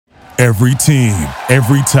Every team,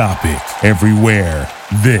 every topic, everywhere.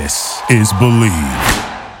 This is Believe.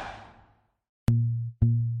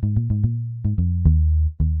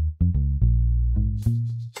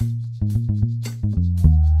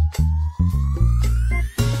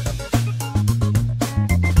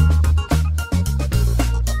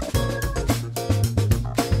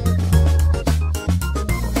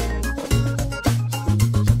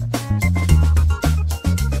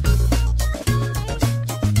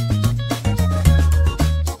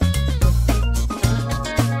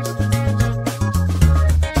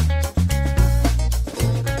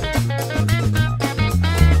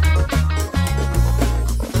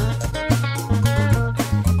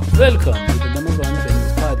 Welcome to the number one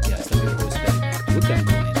Bengals podcast. I'm your host, Ben McWood.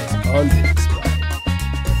 I'm joined as always by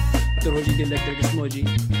Dr. Hoji the Electric Smoji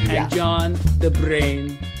and John the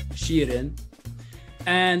Brain Sheeran.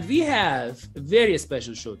 And we have a very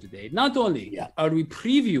special show today. Not only are we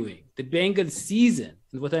previewing the Bengals season,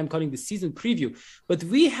 and what I'm calling the season preview, but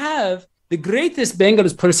we have the greatest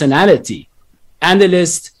Bengals personality,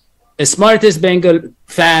 analyst, a smartest Bengal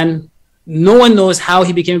fan. No one knows how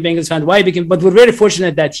he became a Bengals fan, why he became, but we're very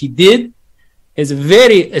fortunate that he did. He has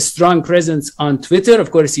a strong presence on Twitter.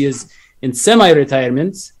 Of course, he is in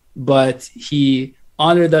semi-retirement, but he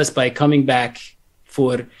honored us by coming back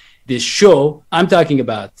for this show. I'm talking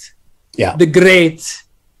about the great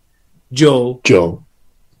Joe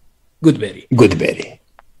Goodberry.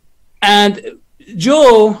 And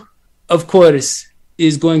Joe, of course,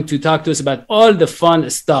 is going to talk to us about all the fun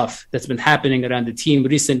stuff that's been happening around the team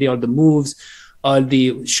recently, all the moves, all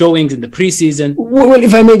the showings in the preseason. Well,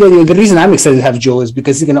 if I may, the reason I'm excited to have Joe is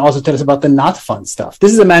because he's going to also tell us about the not fun stuff.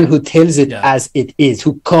 This is a man who tells it as it is,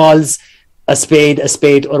 who calls a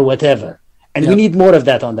spade or whatever. And we need more of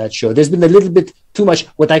that on that show. There's been a little bit too much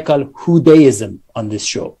what I call who-dayism on this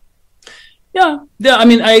show. Yeah, I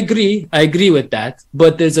mean, I agree with that.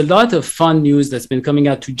 But there's a lot of fun news that's been coming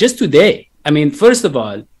out just today. I mean, first of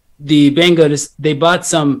all, the Bengals, they bought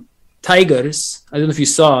some tigers. I don't know if you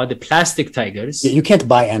saw the plastic tigers. Yeah, you can't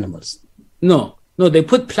buy animals. No, they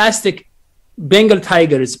put plastic Bengal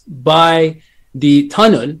tigers by the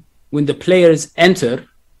tunnel when the players enter.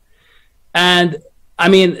 And I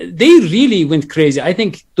mean, they really went crazy. I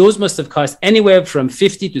think those must have cost anywhere from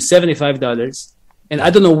 $50 to $75. And I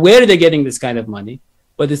don't know where they're getting this kind of money,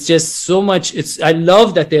 but it's just so much. I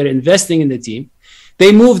love that they're investing in the team.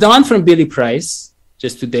 They moved on from Billy Price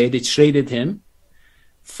just today. They traded him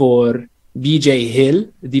for BJ Hill,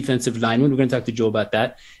 the defensive lineman. We're going to talk to Joe about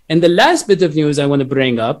that. And the last bit of news I want to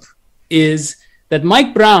bring up is that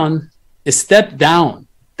Mike Brown is stepped down.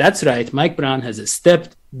 That's right. Mike Brown has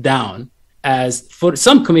stepped down as for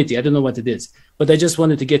some committee. I don't know what it is, but I just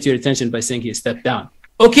wanted to get your attention by saying he has stepped down.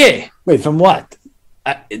 Okay. Wait, from what?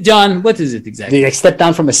 John, what is it exactly? Did he step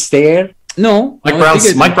down from a stair? No. Mike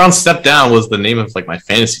Brown Stepped Down was the name of my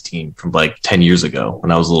fantasy team from 10 years ago when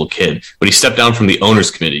I was a little kid. But he stepped down from the owners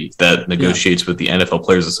committee that negotiates with the NFL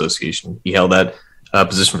Players Association. He held that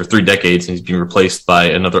position for 3 decades, and he's being replaced by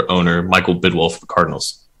another owner, Michael Bidwell, for the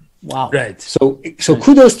Cardinals. Wow. Right. So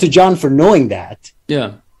kudos to John for knowing that.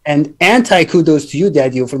 Yeah. And anti-kudos to you,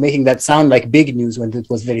 Daddy, for making that sound like big news when it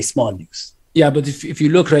was very small news. Yeah, but if you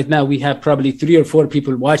look right now, we have probably 3 or 4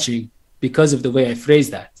 people watching because of the way I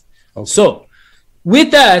phrased that. Okay. So,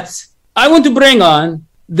 with that, I want to bring on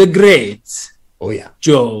the great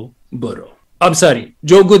Joe Burrow. I'm sorry,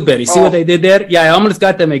 Joe Goodberry. See what I did there? Yeah, I almost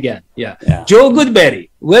got them again. Yeah. Joe Goodberry,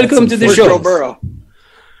 welcome to the show. Joe Burrow.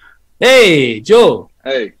 Hey, Joe.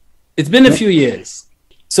 Hey. It's been a few years.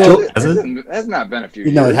 So it has not been a few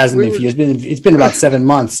years. No, it hasn't been a few years. It's been about 7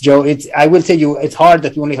 months, Joe. I will tell you, it's hard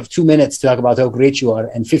that we only have 2 minutes to talk about how great you are,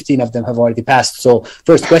 and 15 of them have already passed. So,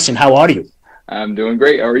 first question: how are you? I'm doing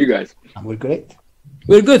great. How are you guys? We're great.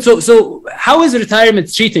 We're good. So how is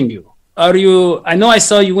retirement treating you? I know I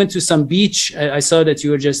saw you went to some beach. I saw that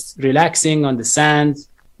you were just relaxing on the sand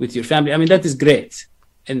with your family. I mean, that is great.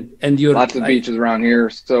 And you're lots of beaches around here.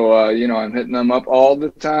 So, I'm hitting them up all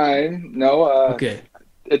the time. Okay.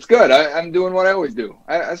 It's good. I'm doing what I always do.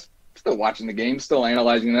 I'm still watching the game, still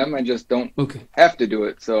analyzing them. I just don't have to do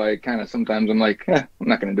it. So I kind of sometimes I'm like, I'm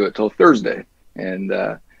not going to do it till Thursday. And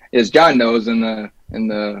as John knows, in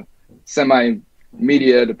the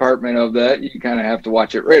semi-media department of that, you kind of have to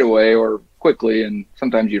watch it right away or quickly, and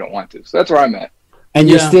sometimes you don't want to. So that's where I'm at. And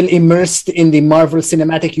you're still immersed in the Marvel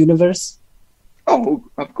Cinematic Universe? Oh,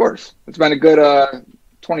 of course. It's been a good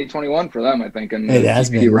 2021 for them, I think, in the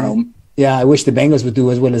TV realm. Yeah, I wish the Bengals would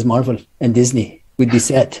do as well as Marvel and Disney. We'd be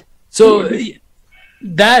set. So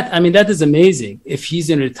that is amazing. If he's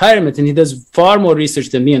in retirement and he does far more research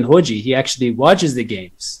than me and Hoji, he actually watches the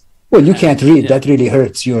games. Well, you can't read. That really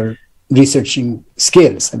hurts your researching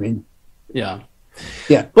skills. I mean, yeah.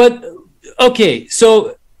 But okay,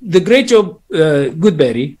 so the great Joe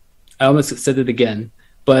Goodberry, I almost said it again,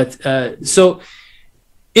 but so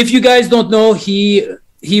if you guys don't know, he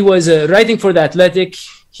was writing for The Athletic.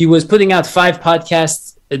 He was putting out 5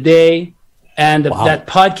 podcasts a day, and that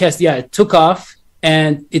podcast, it took off,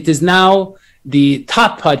 and it is now the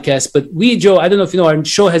top podcast. But Joe, I don't know if you know, our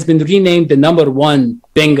show has been renamed the #1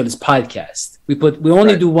 Bengals podcast. We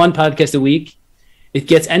only do one podcast a week. It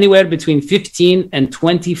gets anywhere between 15 and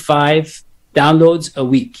 25 downloads a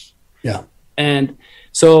week. Yeah. And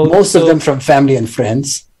so most of them from family and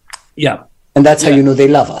friends. Yeah. And that's how you know they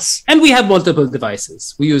love us. And we have multiple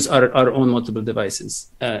devices. We use our own multiple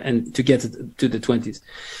devices and to get to the 20s.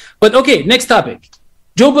 But okay, next topic.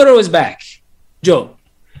 Joe Burrow is back. Joe.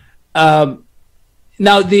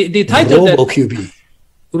 Now the title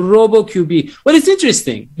Robo QB. Well, it's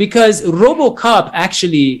interesting because RoboCop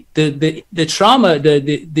actually the trauma,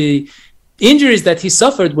 the injuries that he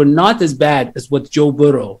suffered were not as bad as what Joe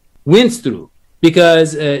Burrow went through.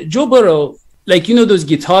 Because Joe Burrow, like those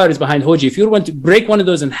guitars behind Hoji, if you want to break one of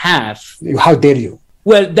those in half, how dare you?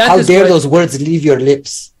 Well, how dare those words leave your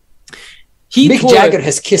lips? Mick Jagger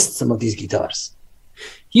has kissed some of these guitars.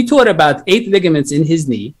 He tore about 8 ligaments in his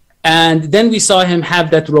knee, and then we saw him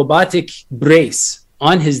have that robotic brace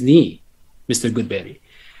on his knee, Mr. Goodberry,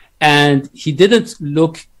 and he didn't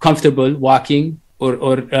look comfortable walking,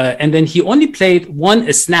 and then he only played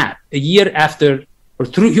one snap a year after,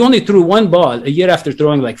 he only threw one ball a year after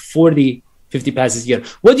throwing like 40, 50 passes a year.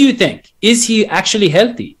 What do you think? Is he actually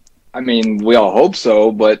healthy? I mean, we all hope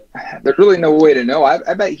so, but there's really no way to know.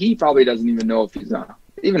 I bet he probably doesn't even know if he's not.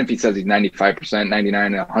 Even if he says he's 95%,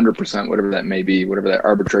 99, 100%, whatever that may be, whatever that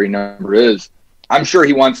arbitrary number is, I'm sure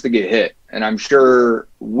he wants to get hit. And I'm sure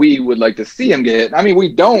we would like to see him get hit. I mean, we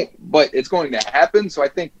don't, but it's going to happen. So I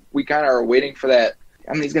think we kind of are waiting for that.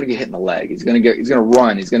 I mean, he's going to get hit in the leg. He's going to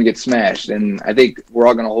run. He's going to get smashed. And I think we're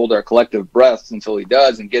all going to hold our collective breaths until he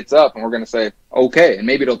does and gets up. And we're going to say, okay. And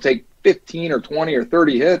maybe it'll take 15 or 20 or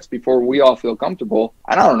 30 hits before we all feel comfortable.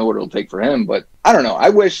 I don't know what it'll take for him, but I don't know. I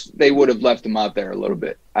wish they would have left him out there a little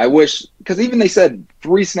bit. I wish, because even they said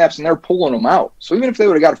 3 snaps and they're pulling him out. So even if they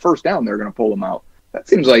would have got a first down, they're going to pull him out. That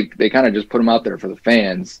seems like they kind of just put him out there for the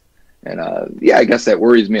fans. And I guess that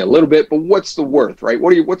worries me a little bit, but what's the worth, right?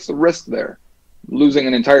 What's the risk there? Losing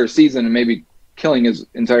an entire season and maybe killing his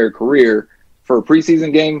entire career for a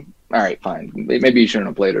preseason game? All right, fine. Maybe he shouldn't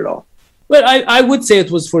have played at all. Well, I would say it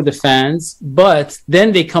was for the fans, but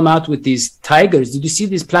then they come out with these tigers. Did you see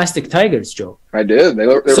these plastic tigers, Joe? I did. They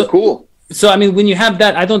were cool. So, I mean, when you have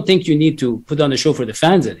that, I don't think you need to put on a show for the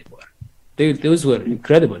fans anymore. Those were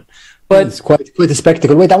incredible. But it's quite a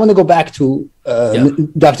spectacle. Wait, I want to go back to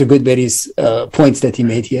Dr. Goodberry's points that he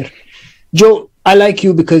made here. Joe, I like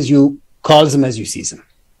you because you call them as you see them,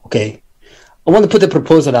 okay? I want to put a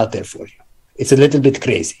proposal out there for you. It's a little bit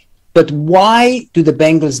crazy. But why do the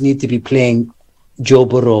Bengals need to be playing Joe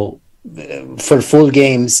Burrow for full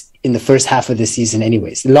games in the first half of the season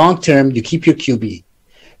anyways? Long term, you keep your QB.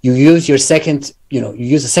 You use your second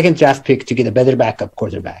draft pick to get a better backup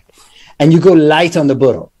quarterback. And you go light on the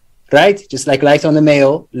Burrow, right? Just like light on the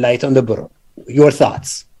Mayo, light on the Burrow. Your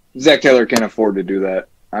thoughts? Zach Taylor can't afford to do that.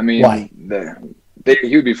 I mean, why?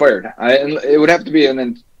 He would be fired. It would have to be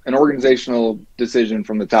an organizational decision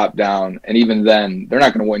from the top down, and even then, they're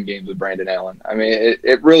not going to win games with Brandon Allen. I mean,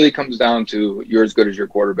 it really comes down to you're as good as your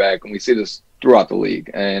quarterback, and we see this throughout the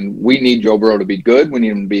league. And we need Joe Burrow to be good. We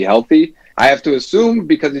need him to be healthy. I have to assume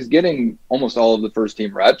because he's getting almost all of the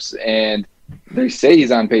first-team reps, and they say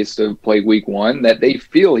he's on pace to play week 1, that they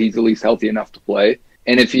feel he's at least healthy enough to play.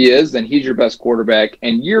 And if he is, then he's your best quarterback.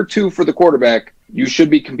 And year 2 for the quarterback, you should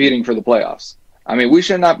be competing for the playoffs. I mean, we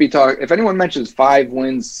should not be talking. If anyone mentions 5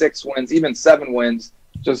 wins, 6 wins, even 7 wins,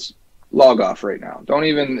 just log off right now.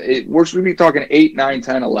 We should be talking 8, 9,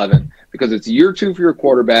 10, 11, because it's year 2 for your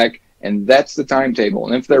quarterback, and that's the timetable.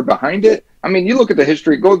 And if they're behind it, I mean, you look at the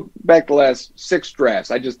history, go back the last 6 drafts.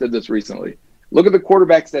 I just did this recently. Look at the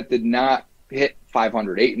quarterbacks that did not hit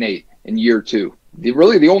 500, 8-8 in year 2. The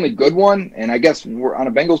only good one, and I guess we're on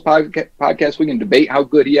a Bengals podcast, we can debate how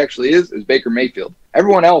good he actually is Baker Mayfield.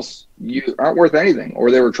 Everyone else, you aren't worth anything,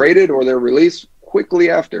 or they were traded or they're released quickly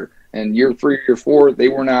after. And year 3, year 4, they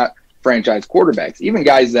were not franchise quarterbacks. Even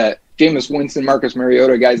guys that Jameis Winston, Marcus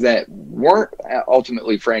Mariota, guys that weren't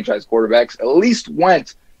ultimately franchise quarterbacks, at least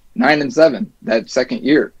went 9-7 that second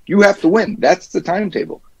year. You have to win. That's the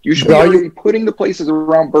timetable. You should be putting the places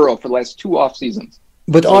around Burrow for the last 2 off seasons.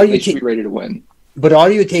 But they should be ready to win. But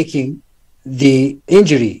are you taking the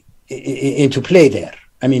injury into play there?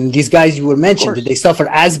 I mean, these guys you were mentioned, did they suffer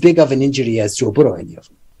as big of an injury as Joe Burrow, any of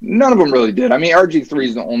them? None of them really did. I mean, RG3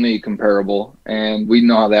 is the only comparable, and we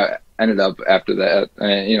know how that ended up after that.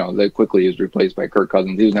 They quickly was replaced by Kirk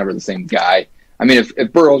Cousins. He was never the same guy. I mean,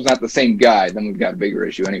 if Burrow's not the same guy, then we've got a bigger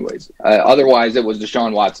issue anyways. Otherwise, it was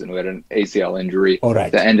Deshaun Watson who had an ACL injury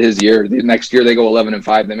to end his year. The next year, they go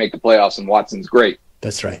 11-5. They make the playoffs, and Watson's great.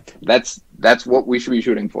 That's right. That's what we should be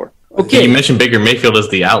shooting for. Okay. You mentioned Baker Mayfield as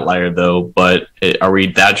the outlier, though, but are we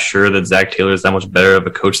that sure that Zach Taylor is that much better of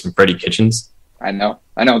a coach than Freddie Kitchens? I know.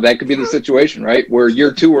 That could be the situation, right? Where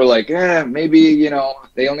year 2, we're like, maybe,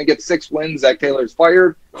 they only get 6 wins. Zach Taylor's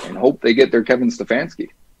fired, and hope they get their Kevin Stefanski.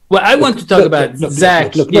 Well, I want to talk about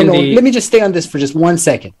Zach. Let me just stay on this for just 1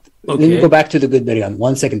 second. Okay. Let me go back to the Goodberry on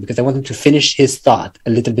 1 second because I want him to finish his thought a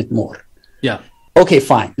little bit more. Yeah. Okay,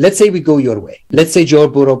 fine. Let's say we go your way. Let's say Joe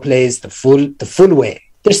Burrow plays the full way.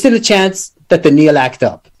 There's still a chance that the knee will act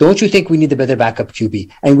up. Don't you think we need a better backup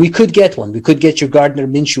QB? And we could get one. We could get your Gardner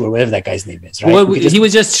Minshew or whatever that guy's name is, right? Well, he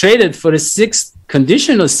was just traded for a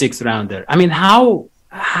conditional sixth rounder. I mean, how?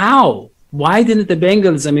 Why didn't the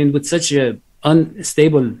Bengals, with such a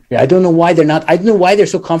unstable... Yeah, I don't know why they're not... I don't know why they're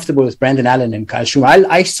so comfortable with Brandon Allen and Kyle Schumer.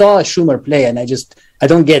 I saw Schumer play and I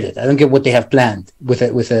don't get it. I don't get what they have planned with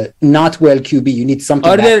a not well QB. You need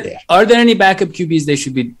something back there. Are there any backup QBs they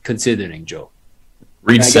should be considering, Joe?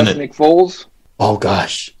 Reed Sinnett. Nick Foles. Oh,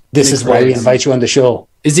 gosh. This is why we invite you on the show.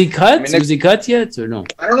 Is he cut? Was he cut yet or no?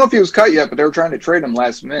 I don't know if he was cut yet, but they were trying to trade him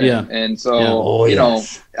last minute. Yeah. And so,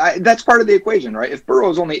 that's part of the equation, right? If Burrow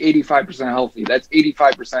is only 85% healthy, that's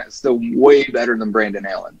 85% still way better than Brandon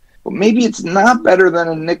Allen. But maybe it's not better than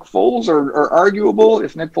a Nick Foles or arguable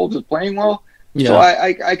if Nick Foles is playing well. Yeah. So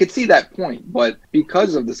I could see that point. But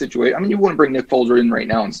because of the situation, you wouldn't bring Nick Foles in right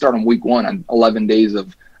now and start him week 1 on 11 days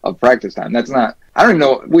of practice time. That's not... I don't even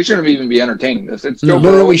know. We shouldn't even be entertaining this. It's Joe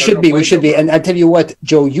Burrow. No, we should be. We should be. And I tell you what,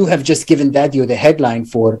 Joe, you have just given Daddio the headline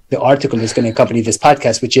for the article that's going to accompany this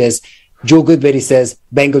podcast, which is Joe Goodberry says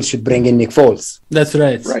Bengals should bring in Nick Foles. That's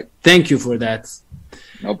right. Right. Thank you for that.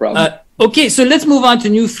 No problem. Okay, so let's move on to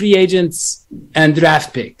new free agents and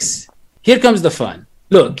draft picks. Here comes the fun.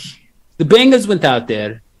 Look, the Bengals went out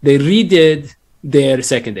there. They redid their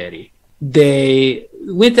secondary. They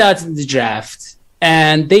went out in the draft,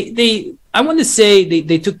 and they I want to say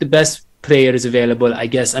they took the best players available, I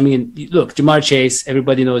guess. Look, Jamar Chase,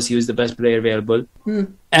 everybody knows he was the best player available.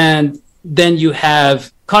 And then you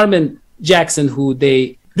have Carmen Jackson, who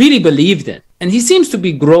they really believed in. And he seems to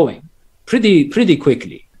be growing pretty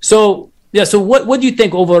quickly. So what do you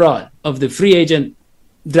think overall of the free agent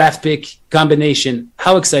draft pick combination?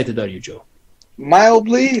 How excited are you, Joe?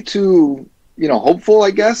 Mildly to, hopeful,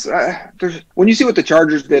 I guess. When you see what the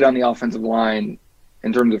Chargers did on the offensive line,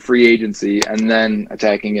 in terms of free agency and then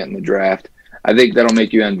attacking it in the draft, I think that'll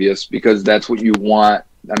make you envious because that's what you want.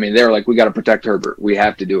 They're like, we got to protect Herbert. We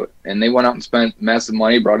have to do it. And they went out and spent massive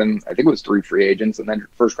money, brought in, I think it was 3 free agents and then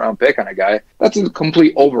first round pick on a guy. That's a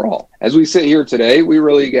complete overhaul. As we sit here today, we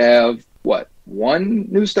really have, one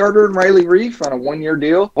new starter in Riley Reif on a 1-year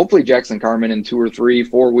deal. Hopefully Jackson Carman in 2 or 3,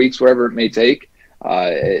 4 weeks, whatever it may take.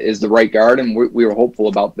 Is the right guard, and we were hopeful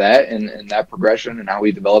about that and that progression and how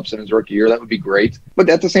he develops in his rookie year. That would be great. But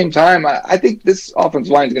at the same time, I think this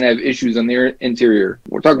offensive line is going to have issues on the interior.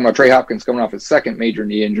 We're talking about Trey Hopkins coming off his 2nd major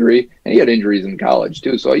knee injury, and he had injuries in college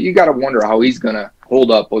too. So you got to wonder how he's going to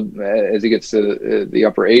hold up as he gets to the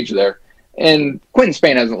upper age there. And Quentin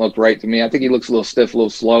Spain hasn't looked right to me. I think he looks a little stiff, a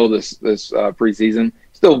little slow this preseason.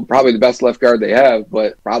 Still probably the best left guard they have,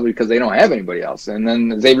 but probably because they don't have anybody else. And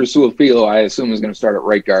then Xavier Su'a-Filo, I assume, is going to start at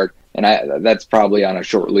right guard. And that's probably on a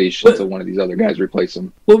short leash until one of these other guys replace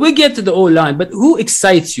him. Well, we'll get to the O-line, but who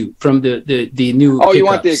excites you from the new Oh, you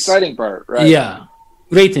want the exciting part, right? Yeah.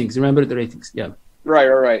 Ratings. Remember the ratings. Yeah.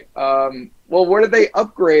 Right. Well, where did they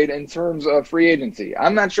upgrade in terms of free agency?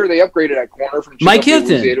 I'm not sure they upgraded at corner from Mike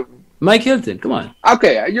Hilton. Mike Hilton, come on.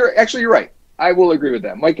 Okay, you're right. I will agree with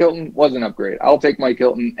that. Mike Hilton was an upgrade. I'll take Mike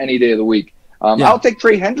Hilton any day of the week. I'll take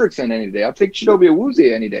Trey Hendrickson any day. I'll take Chidobe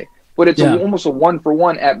Awuzie any day. But it's almost a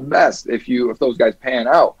 1-for-1 at best if those guys pan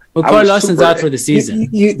out. Well, Carl Lawson's out for the season.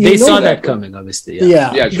 They saw that coming, obviously.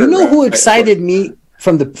 Yeah. Sure, who excited me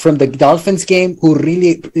from the Dolphins game? Who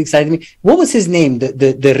really excited me? What was his name?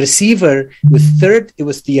 The receiver was third. It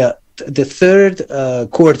was the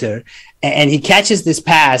third quarter. And he catches this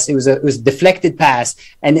pass. It was a deflected pass,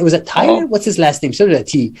 and it was a Tyler. What's his last name? So did a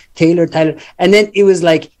T. Tyler. And then it was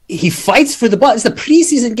like he fights for the ball. It's a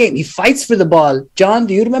preseason game. He fights for the ball. John,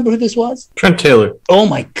 do you remember who this was? Trent Taylor. Oh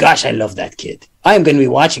my gosh, I love that kid. I am going to be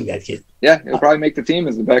watching that kid. Yeah, he'll probably make the team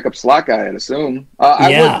as the backup slot guy, I'd assume.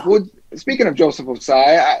 speaking of Joseph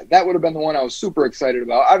Ossai, that would have been the one I was super excited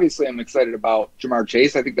about. Obviously, I'm excited about Jamar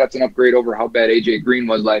Chase. I think that's an upgrade over how bad A.J. Green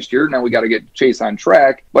was last year. Now we got to get Chase on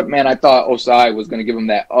track. But, man, I thought Ossai was going to give him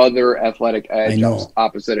that other athletic edge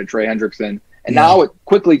opposite of Trey Hendrickson. And now it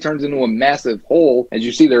quickly turns into a massive hole. As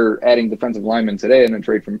you see, they're adding defensive linemen today in a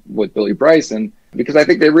trade with Billy Bryson, because I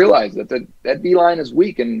think they realize that that D-line is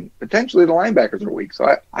weak and potentially the linebackers are weak.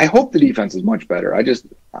 So I hope the defense is much better. I don't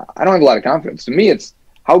have a lot of confidence. To me, it's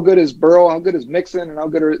how good is Burrow, how good is Mixon, and how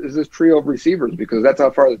good is this trio of receivers, because that's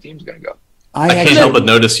how far the team's going to go. I can't help but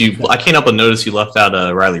notice you left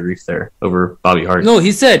out Riley Reef there over Bobby Hart. No,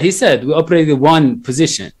 he said we upgraded one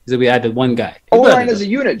position. So we added one guy. O-line is a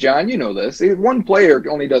unit, John. You know this. One player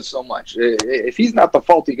only does so much. If he's not the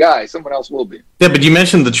faulty guy, someone else will be. Yeah, but you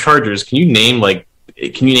mentioned the Chargers. Can you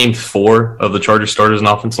name 4 of the Chargers starters in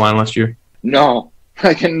offensive line last year? No.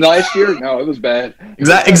 Last year? No, it was bad.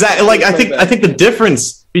 Exactly. Like I think the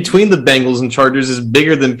difference between the Bengals and Chargers is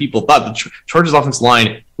bigger than people thought. The Chargers offensive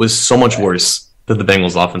line was so much worse than the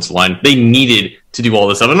Bengals offensive line. They needed to do all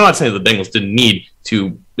this stuff. I'm not saying the Bengals didn't need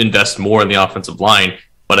to invest more in the offensive line,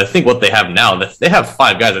 but I think what they have now, that they have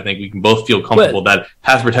 5 guys, I think we can both feel comfortable that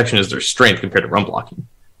pass protection is their strength compared to run blocking.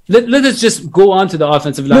 Let us just go on to the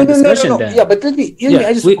offensive line discussion then. Yeah, but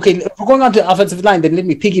if we're going on to the offensive line, then let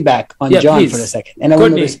me piggyback on John for a second. And I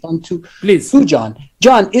want to respond to John.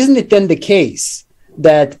 John, isn't it then the case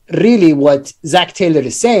that really what Zach Taylor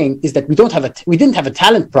is saying is that we didn't have a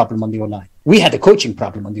talent problem on the O-line. We had a coaching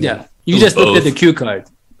problem on the O-line. You just looked at the cue card,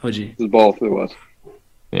 OG. It was both. It was.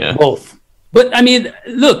 Yeah. Both. But, I mean,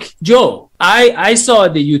 look, Joe, I saw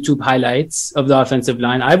the YouTube highlights of the offensive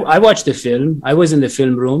line. I watched the film. I was in the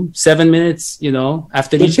film room, 7 minutes,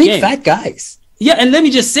 after each game. Big fat guys. Yeah, and let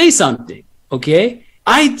me just say something, okay?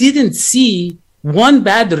 I didn't see one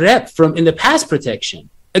bad rep in the pass protection,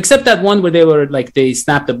 except that one where they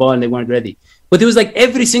snapped the ball and they weren't ready. But it was like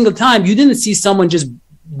every single time you didn't see someone just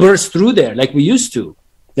burst through there like we used to.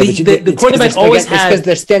 Yeah, the quarterback always has, because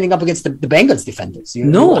they're standing up against the Bengals defenders.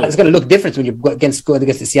 It's going to look different when you go against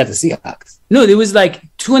the Seattle Seahawks. No, there was like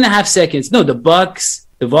 2.5 seconds. No, the Bucks,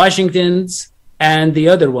 the Washingtons, and the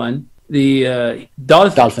other one, the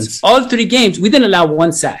Dolphins. All 3 games, we didn't allow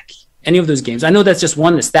 1 sack. Any of those games. I know that's just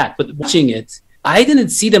one stat, but watching it, I didn't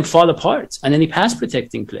see them fall apart on any pass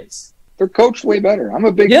protecting plays. They're coached way better. I'm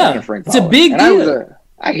a big fan of Frank Pollack. It's a big deal.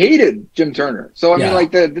 I hated Jim Turner. So, I mean,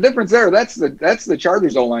 like the difference there, that's the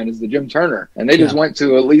Chargers O-line is the Jim Turner. And they just went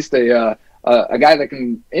to at least a guy that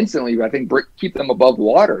can instantly, I think, keep them above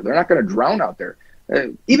water. They're not going to drown out there.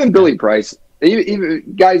 Even Billy Price,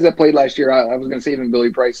 even guys that played last year, I was going to say even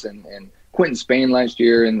Billy Price and Quentin Spain last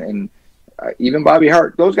year and even Bobby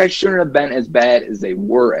Hart, those guys shouldn't have been as bad as they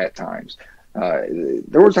were at times.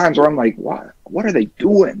 There were times where I'm like, what are they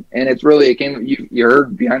doing? And it's really, you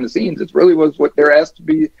heard behind the scenes, it really was what they're asked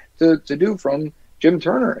to do from Jim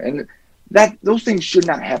Turner. And those things should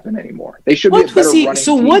not happen anymore. They should be a better running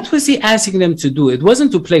team. What was he asking them to do? It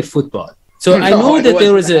wasn't to play football. So I know that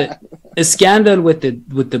there was a scandal with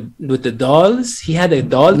the dolls. He had a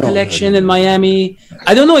doll collection in Miami.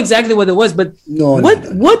 I don't know exactly what it was, but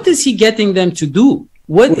what is he getting them to do?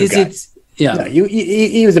 What is it? Yeah, no,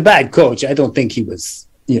 he was a bad coach. I don't think he was,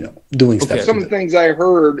 doing stuff. Some of the things I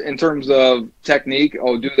heard in terms of technique,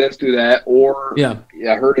 do this, do that, or I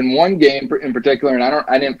heard in one game in particular, and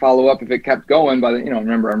I didn't follow up if it kept going. But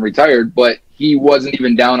remember, I'm retired, but he wasn't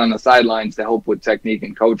even down on the sidelines to help with technique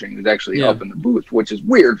and coaching. He was actually up in the booth, which is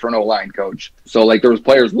weird for an O-line coach. So there was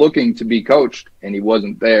players looking to be coached, and he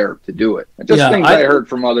wasn't there to do it. Just things I heard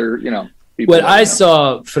from other, people. Well, I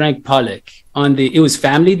saw Frank Pollack it was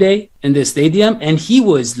family day in the stadium, and he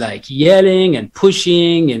was like yelling and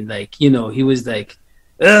pushing and he was like,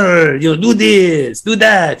 do this, do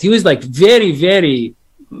that. He was like very, very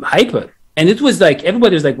hyper. And it was like,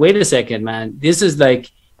 everybody was like, wait a second, man. This is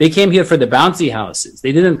like, they came here for the bouncy houses.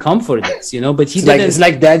 They didn't come for this, but he didn't. It's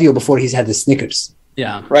like Daddy before he's had the Snickers.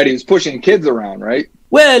 Yeah. Right. He was pushing kids around, right?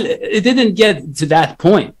 Well, it didn't get to that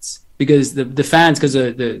point. Because the fans, because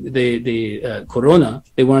of the corona,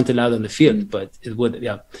 they weren't allowed on the field, but it would,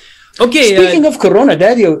 Okay. Speaking of corona,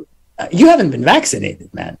 Dadio, you haven't been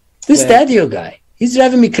vaccinated, man. This Dadio guy, he's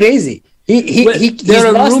driving me crazy. He's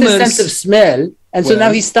lost his sense of smell, and so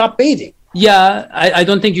now he stopped bathing. Yeah, I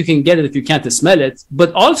don't think you can get it if you can't smell it.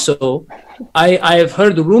 But also, I have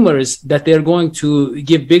heard rumors that they're going to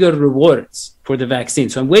give bigger rewards for the vaccine.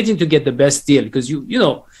 So I'm waiting to get the best deal because you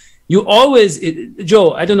always,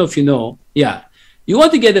 Joe, I don't know if you know. Yeah. You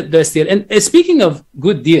want to get the best deal. And speaking of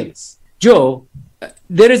good deals, Joe,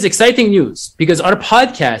 there is exciting news because our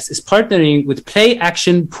podcast is partnering with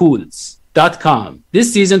PlayActionPools.com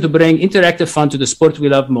this season to bring interactive fun to the sport we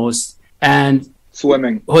love most. And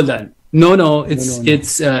swimming. Hold on. No.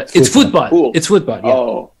 It's football. Pool. It's football. Yeah.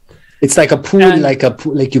 Oh. It's like a pool,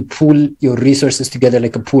 like you pool your resources together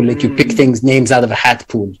like a pool, like you pick names out of a hat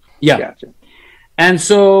pool. Yeah. Gotcha. And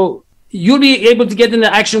so you'll be able to get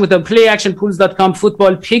into action with the playactionpools.com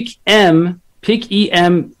football pick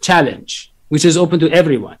EM challenge, which is open to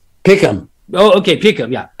everyone. Pick 'em. Oh, okay. Pick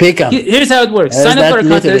 'em. Yeah. Pick 'em. Here's how it works. Sign up for a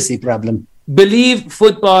literacy contest. problem. Believe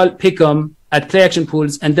football pick 'em at Play Action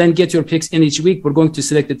Pools, and then get your picks in each week. We're going to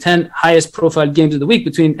select the 10 highest profile games of the week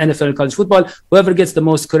between NFL and college football. Whoever gets the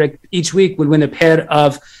most correct each week will win a pair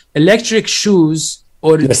of electric shoes.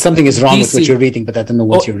 Or something is wrong with what you're reading, but I don't know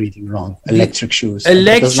what you're reading wrong. Electric shoes.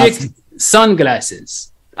 Electric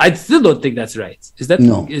sunglasses. I still don't think that's right. Is that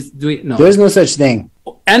no? No. There's no such thing.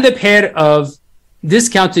 And a pair of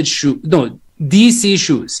discounted DC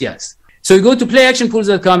shoes. Yes. So you go to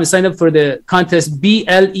playactionpools.com and sign up for the contest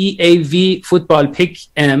BLEAV football pick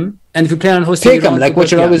M. And if you plan on hosting, pick 'em like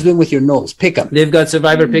what you're always doing with your nose. Pick 'em. They've got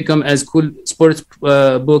Survivor Pick 'em as cool sports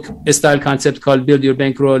book style concept called Build Your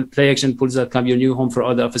Bankroll. Playactionpools.com, your new home for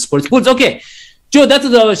all the office sports pools. Okay, Joe, that's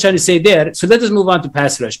what I was trying to say there. So let us move on to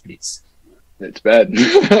pass rush, please. It's bad.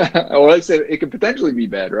 Well, I said it could potentially be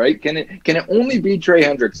bad, right? Can it only be Trey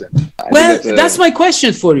Hendrickson? Well, that's my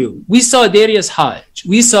question for you. We saw Darius Hodge.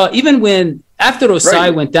 We saw even when after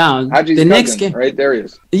Osai went down, Hodge's the next game, right?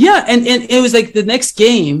 Darius. Yeah, and it was like the next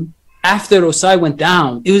game after Osai went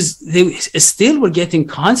down. They still were getting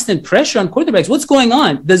constant pressure on quarterbacks. What's going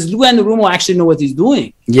on? Does Lou Anarumo actually know what he's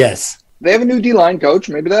doing? Yes. They have a new D-line coach.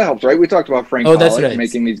 Maybe that helps, right? We talked about Frank Pollock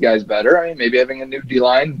making these guys better. I mean, maybe having a new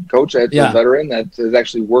D-line coach that's a veteran that has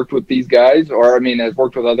actually worked with these guys, or, I mean, has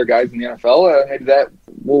worked with other guys in the NFL. Maybe that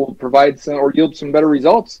will provide some or yield some better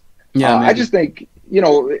results. Yeah, I just think,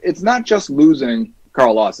 it's not just losing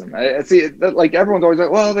Carl Lawson. I see it, like everyone's always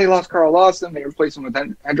like, well, they lost Carl Lawson. They replaced him with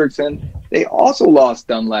Hendrickson. They also lost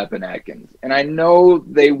Dunlap and Atkins. And I know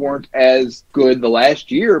they weren't as good the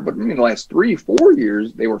last year, but I mean, the last 3-4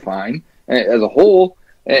 years, they were fine as a whole.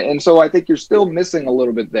 And so I think you're still missing a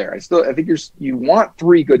little bit there. I think you want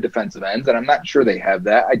 3 good defensive ends, and I'm not sure they have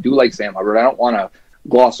that. I do like Sam Hubbard. I don't want to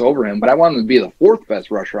gloss over him, but I want him to be the 4th best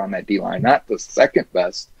rusher on that D-line, not the 2nd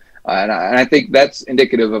best. And I think that's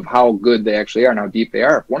indicative of how good they actually are and how deep they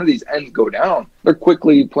are. If one of these ends go down, they're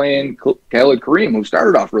quickly playing Khalid Kareem, who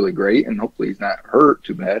started off really great, and hopefully he's not hurt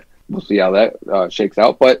too bad. We'll see how that shakes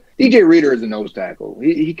out. But DJ Reader is a nose tackle.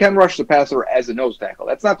 He can rush the passer as a nose tackle.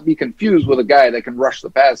 That's not to be confused with a guy that can rush the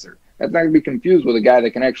passer. That's not to be confused with a guy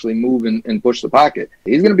that can actually move and push the pocket.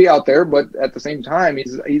 He's going to be out there, but at the same time,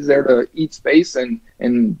 he's there to eat space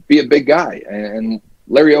and be a big guy. And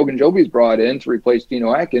Larry Ogunjobi's brought in to replace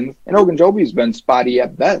Geno Atkins, and Ogunjobi's been spotty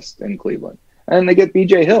at best in Cleveland. And they get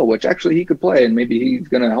B.J. Hill, which actually he could play, and maybe he's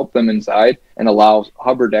going to help them inside and allow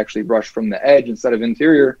Hubbard to actually rush from the edge instead of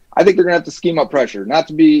interior. I think they're going to have to scheme up pressure. Not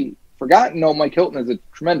to be forgotten, Mike Hilton is a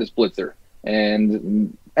tremendous blitzer.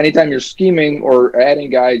 And anytime you're scheming or adding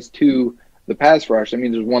guys to the pass rush, that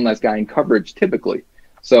means there's one less guy in coverage typically.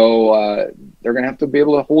 So they're going to have to be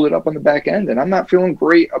able to hold it up on the back end. And I'm not feeling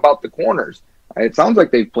great about the corners. It sounds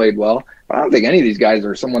like they've played well, but I don't think any of these guys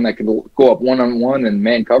are someone that can go up one-on-one and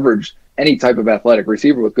man coverage any type of athletic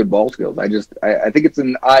receiver with good ball skills. I think it's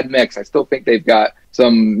an odd mix. I still think they've got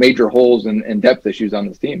some major holes and depth issues on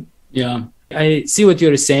this team. Yeah, I see what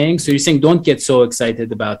you're saying. So you're saying don't get so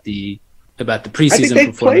excited about the preseason. I think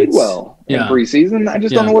they played well in preseason. I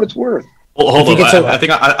just don't know what it's worth. Well, hold on. I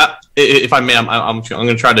think if I may, I'm going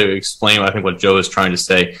to try to explain. I think what Joe is trying to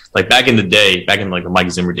say. Like back in the day, back in like the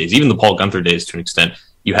Mike Zimmer days, even the Paul Gunther days to an extent,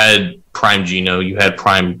 you had prime Geno, you had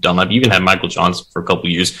prime Dunlap, you even had Michael Johnson for a couple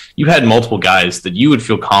of years. You had multiple guys that you would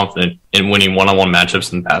feel confident in winning one-on-one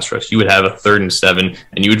matchups in the pass rush. You would have a 3rd and 7,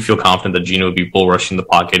 and you would feel confident that Geno would be bull rushing the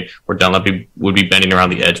pocket, or Dunlap would be bending around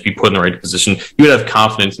the edge, be put in the right position. You would have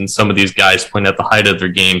confidence in some of these guys playing at the height of their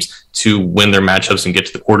games to win their matchups and get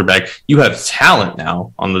to the quarterback. You have talent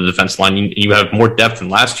now on the defense line. You have more depth than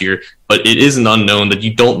last year, but it is an unknown that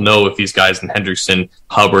you don't know if these guys in Hendrickson,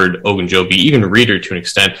 Hubbard, Ogunjobi, even Reader to an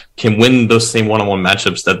extent, can win those same one-on-one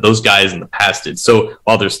matchups that those guys in the past did. So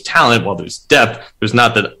while there's talent, while there's depth, there's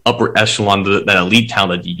not that upper echelon, that elite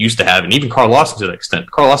talent that you used to have. And even Carl Lawson to that extent.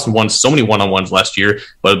 Carl Lawson won so many one-on-ones last year,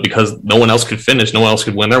 but because no one else could finish, no one else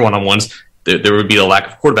could win their one-on-ones, there would be a lack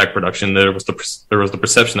of quarterback production. There was the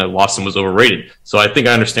perception that Lawson was overrated. So I think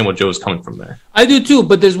I understand what Joe is coming from there. I do too,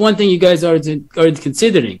 but there's one thing you guys aren't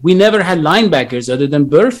considering. We never had linebackers other than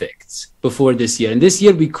Burficts before this year. And this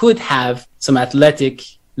year we could have some athletic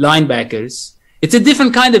linebackers. It's a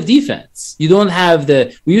different kind of defense. You don't have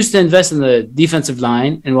we used to invest in the defensive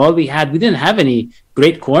line, and we didn't have any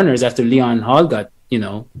great corners after Leon Hall got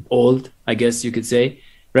old, I guess you could say,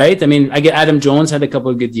 right? I mean, Adam Jones had a couple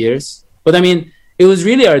of good years, but I mean, it was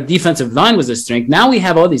really our defensive line was a strength. Now we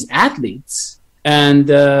have all these athletes and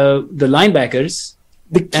the linebackers.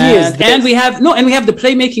 The key is and we have the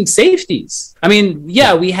playmaking safeties. I mean,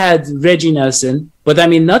 we had Reggie Nelson, but I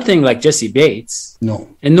mean nothing like Jesse Bates. No.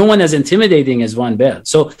 And no one as intimidating as Von Bell.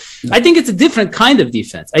 So I think it's a different kind of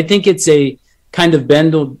defense. I think it's a kind of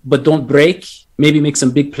bend but don't break, maybe make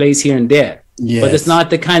some big plays here and there. Yes. But it's not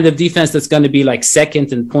the kind of defense that's going to be like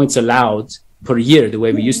second in points allowed per year the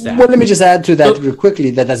way we used to have. Well, let me just add to that real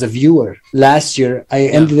quickly that as a viewer, last year I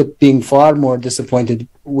ended up being far more disappointed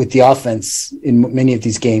with the offense in many of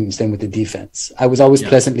these games than with the defense. I was always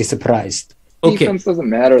pleasantly surprised. Okay. Defense doesn't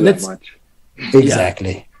matter that much.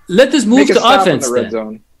 Exactly. Yeah. Let us move to offense in the red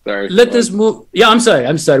zone. Sorry. Let us move. Yeah, I'm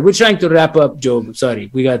sorry. We're trying to wrap up, Joe. I'm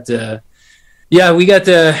sorry. We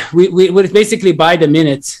basically by the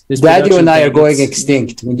minute. Daddy and I are going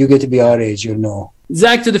extinct. When you get to be our age, you'll know.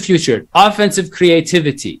 Zach to the future. Offensive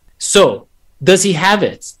creativity. So, does he have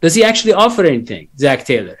it? Does he actually offer anything, Zach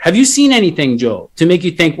Taylor? Have you seen anything, Joe, to make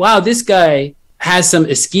you think, wow, this guy has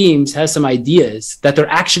some schemes, has some ideas that are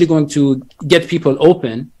actually going to get people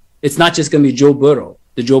open? It's not just going to be Joe Burrow,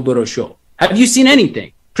 the Joe Burrow show. Have you seen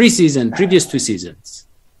anything preseason, previous 2 seasons?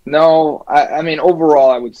 No, I mean,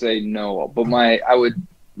 overall, I would say no. But I would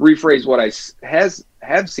rephrase what I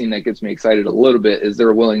have seen that gets me excited a little bit is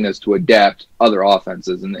their willingness to adapt other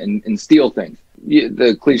offenses and steal things.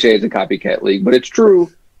 The cliche is a copycat league, but it's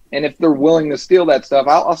true. And if they're willing to steal that stuff,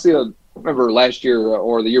 I'll see. Remember last year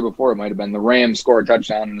or the year before, it might have been the Rams score a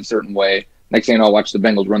touchdown in a certain way. Next thing you know, I'll watch the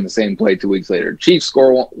Bengals run the same play 2 weeks later. Chiefs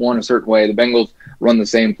score one a certain way. The Bengals run the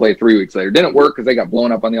same play 3 weeks later. Didn't work because they got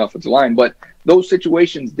blown up on the offensive line, but those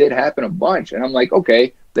situations did happen a bunch. And I'm like,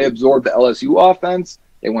 okay, they absorbed the LSU offense.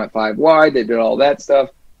 They went 5 wide. They did all that stuff.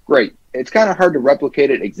 Great. It's kind of hard to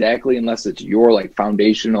replicate it exactly unless it's your like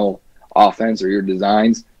foundational offense or your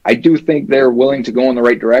designs. I do think they're willing to go in the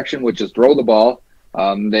right direction, which is throw the ball.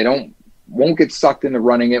 They won't get sucked into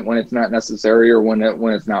running it when it's not necessary or when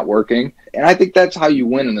it's not working. And I think that's how you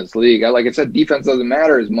win in this league. Like I said, defense doesn't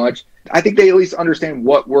matter as much. I think they at least understand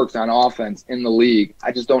what works on offense in the league.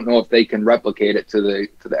 I just don't know if they can replicate it to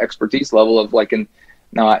the expertise level of like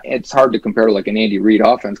it's hard to compare to like an Andy Reid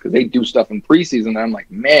offense because they do stuff in preseason and I'm like,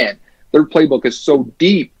 man, their playbook is so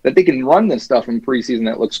deep that they can run this stuff in preseason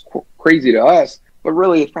that looks crazy to us. But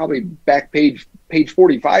really, it's probably back page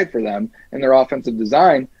 45 for them in their offensive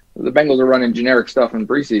design. The Bengals are running generic stuff in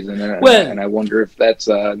preseason, and I wonder if that's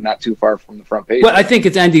not too far from the front page. Well, I think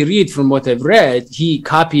it's Andy Reid. From what I've read, he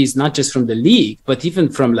copies not just from the league, but even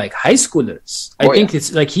from like high schoolers. I think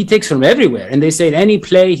it's like he takes from everywhere, and they say any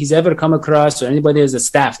play he's ever come across or anybody has a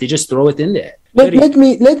staff, they just throw it in there. Let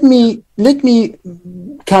me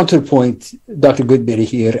counterpoint Dr. Goodberry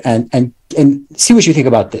here and see what you think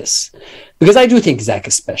about this, because I do think Zach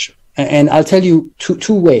is special, and I'll tell you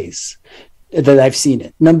two ways that I've seen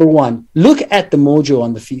it. Number one, look at the mojo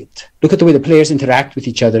on the field. Look at the way the players interact with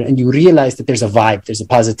each other, and you realize that there's a vibe, there's a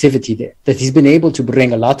positivity there, that he's been able to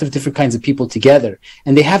bring a lot of different kinds of people together,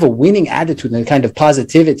 and they have a winning attitude and a kind of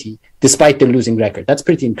positivity despite their losing record. That's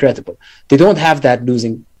pretty incredible. They don't have that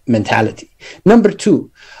losing mentality. Number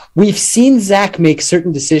two, we've seen Zach make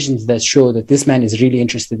certain decisions that show that this man is really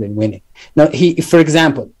interested in winning. Now, for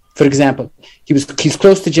example, he's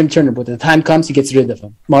close to Jim Turner, but when the time comes, he gets rid of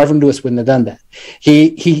him. Marvin Lewis wouldn't have done that.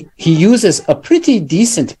 He uses a pretty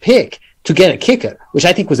decent pick to get a kicker, which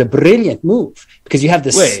I think was a brilliant move because you have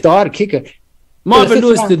the star kicker. Marvin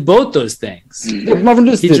Lewis did both those things. Marvin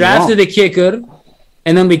Lewis he drafted a kicker,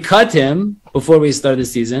 and then we cut him before we started the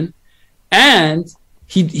season, and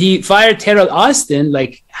he fired Terrell Austin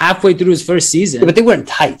like halfway through his first season. Yeah, but they weren't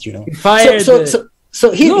tight, you know. He fired.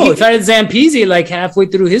 He fired Zampese like halfway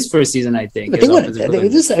through his first season, I think. But they weren't.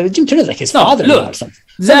 Jim Turner's like his father. Look,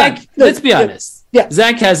 Zach. Let's be honest. Yeah,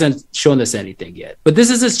 Zach hasn't shown us anything yet, but this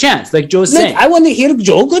is his chance. Like Joe's saying, I want to hear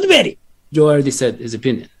Joe Goodberry. Joe already said his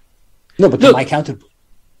opinion. No, but my counterpoint.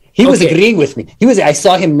 He was agreeing with me. I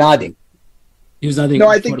saw him nodding. He was nodding. No,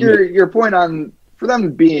 I think your point on for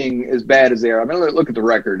them being as bad as they are. I mean, look at the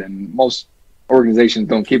record, and most organizations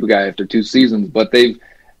don't keep a guy after 2 seasons, but they've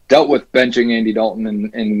dealt with benching Andy Dalton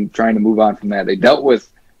and trying to move on from that. They dealt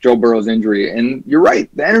with Joe Burrow's injury, and you're right.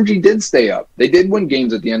 The energy did stay up. They did win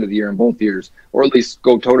games at the end of the year in both years, or at least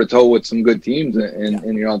go toe-to-toe with some good teams and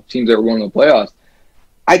teams that were going to the playoffs.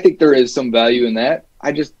 I think there is some value in that.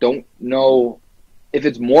 I just don't know if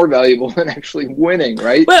it's more valuable than actually winning,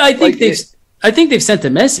 right? Well, I think they've sent a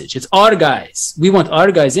message. It's our guys. We want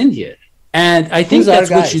our guys in here. And I think that's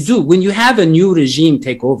what you do when you have a new regime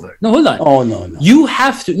take over. No, hold on. Oh, no. You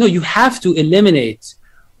have to eliminate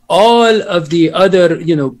all of the other,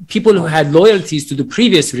 people who had loyalties to the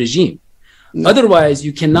previous regime. No. Otherwise,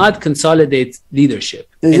 you cannot consolidate leadership.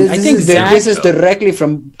 This is directly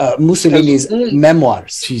from Mussolini's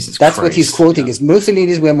memoirs. That's what he's quoting, is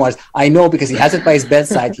Mussolini's memoirs. I know because he has it by his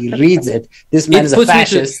bedside. He reads it. This man is a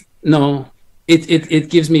fascist. It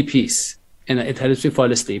gives me peace. And it helps me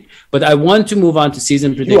fall asleep. But I want to move on to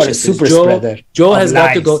season predictions. You are a super spreader. Joe has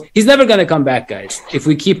got to go. He's never going to come back, guys, if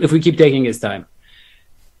we keep taking his time.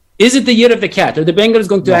 Is it the year of the cat? Are the Bengals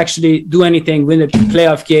going to actually do anything, win a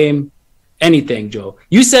playoff game? Anything, Joe?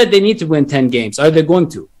 You said they need to win 10 games. Are they going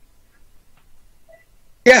to?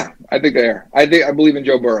 Yeah, I think they are. I believe in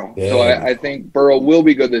Joe Burrow. Yeah. So I think Burrow will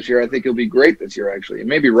be good this year. I think he'll be great this year, actually. It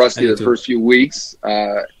may be rusty the first few weeks,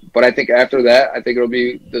 but I think after that, I think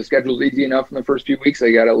the schedule's easy enough in the first few weeks.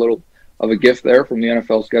 They got a little of a gift there from the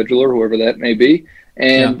NFL scheduler, whoever that may be.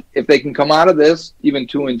 And if they can come out of this, even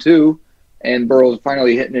 2-2, and Burrow's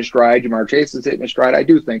finally hitting his stride, Jamar Chase is hitting his stride, I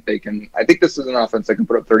do think they can. I think this is an offense that can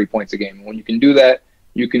put up 30 points a game. And when you can do that,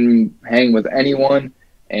 you can hang with anyone,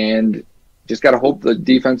 and just got to hope the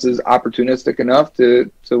defense is opportunistic enough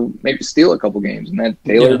to maybe steal a couple games, and that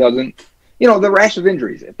Taylor doesn't. The rash of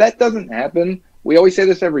injuries. If that doesn't happen, we always say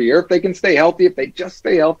this every year. If they can stay healthy, if they just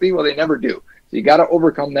stay healthy, well, they never do. So you got to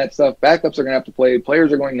overcome that stuff. Backups are going to have to play.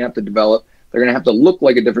 Players are going to have to develop. They're going to have to look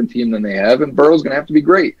like a different team than they have, and Burrow's going to have to be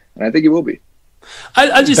great, and I think he will be.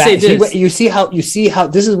 I'll just say this. You see how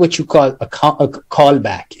this is what you call a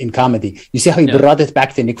callback in comedy. You see how he brought it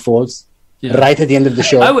back to Nick Foles right at the end of the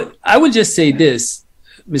show. I would just say this,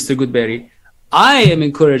 Mr. Goodberry. I am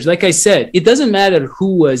encouraged. Like I said, it doesn't matter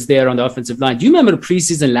who was there on the offensive line. Do you remember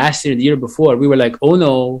preseason last year and the year before? We were like, oh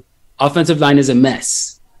no, offensive line is a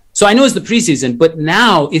mess. So I know it's the preseason, but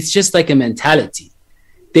now it's just like a mentality.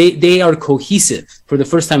 They are cohesive for the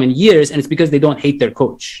first time in years, and it's because they don't hate their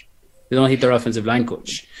coach. They don't hate their offensive line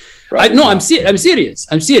coach. Right. I'm serious.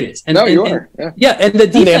 And you are. Yeah, and the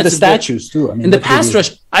defense. And they have the statues too. And the pass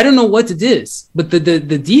rush, I don't know what it is, but the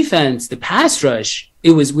defense, the pass rush,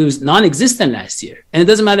 it was non-existent last year. And it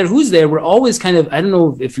doesn't matter who's there. We're always kind of, I don't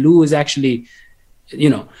know if Lou is actually,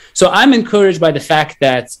 So I'm encouraged by the fact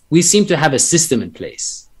that we seem to have a system in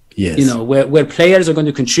place. Yes. Where players are going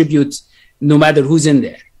to contribute no matter who's in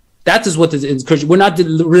there. That is what is encouraged. We're not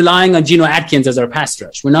relying on Geno Atkins as our pass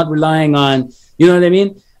rush. We're not relying on, you know what I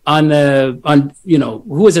mean? On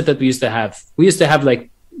who is it that we used to have? We used to have in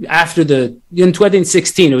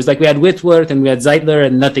 2016, it was like we had Whitworth and we had Zeitler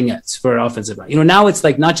and nothing else for our offensive line. Now it's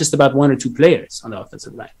like not just about one or two players on the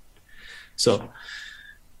offensive line. So,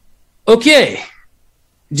 okay,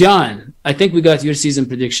 John, I think we got your season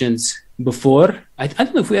predictions before. I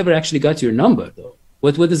don't know if we ever actually got your number though.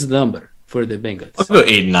 What is the number for the Bengals? I'll go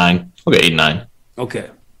 8-9. I'll go 8-9. Okay,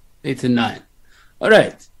 8-9. All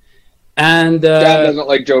right. And John doesn't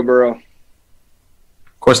like Joe Burrow.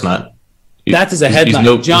 Of course not. That is a headline.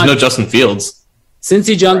 He's no Justin Fields.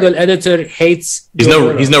 Cincy Jungle editor hates. He's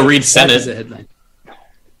no Reed Senate. That is a headline.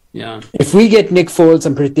 Yeah. If we get Nick Foles,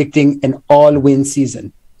 I'm predicting an all-win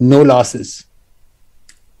season, no losses.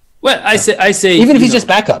 Well, I say even if he's just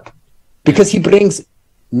backup, because he brings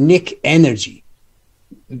Nick energy.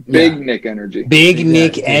 Big Nick energy. Big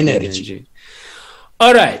Nick energy.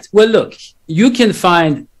 All right. Well, look, you can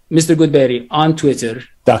find Mr. Goodberry on Twitter.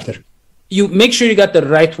 Doctor. You make sure you got the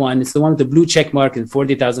right one. It's the one with the blue check mark and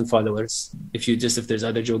 40,000 followers. If there's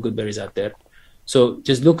other Joe Goodberrys out there. So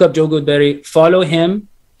just look up Joe Goodberry, follow him,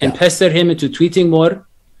 and pester him into tweeting more.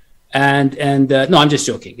 And no, I'm just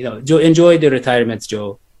joking. Joe, enjoy the retirement,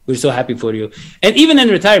 Joe. We're so happy for you. And even in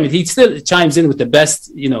retirement, he still chimes in with the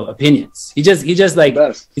best, opinions. He just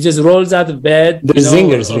rolls out of bed. The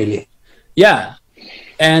zingers, really. Yeah,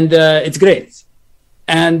 and it's great.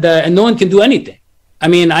 And no one can do anything. I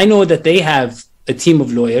mean, I know that they have a team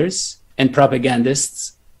of lawyers and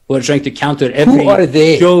propagandists who are trying to counter every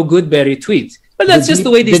Joe Goodberry tweet. But that's just the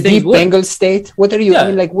way these things work. The Bengal state? What are you? Yeah, I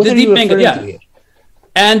mean, like, what are you referring to here?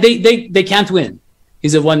 And they can't win.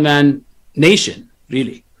 He's a one-man nation,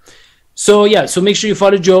 really. So make sure you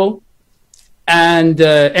follow Joe and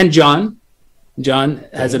John. John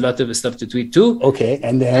has a lot of stuff to tweet too. Okay,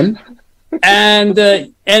 and then and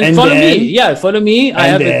follow me. Yeah, follow me. I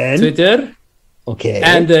have a Twitter. Okay.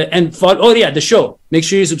 And follow. The show. Make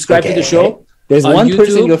sure you subscribe to the show. There's one YouTube.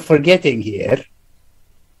 Person you're forgetting here.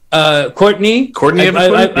 Courtney.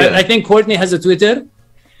 I think Courtney has a Twitter.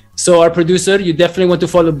 So our producer, you definitely want to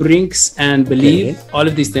follow Brinks and Believe. Okay. All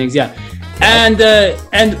of these things. Yeah. And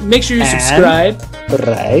make sure you subscribe.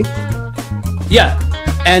 Right. Yeah.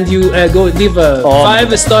 and you go leave a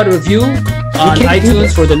 5-star review on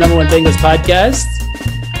iTunes for the number one Bengals podcast.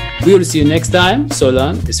 We will see you next time. So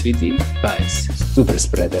long, sweetie. Bye. Super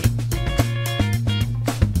spreader.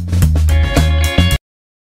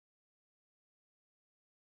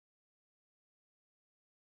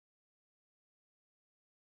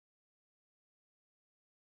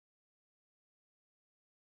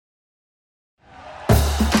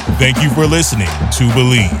 Thank you for listening to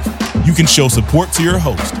Believe. You can show support to your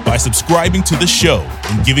host by subscribing to the show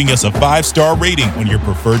and giving us a 5-star rating on your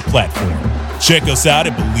preferred platform. Check us out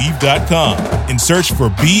at Believe.com and search for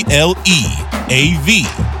BLEAV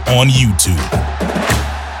on YouTube.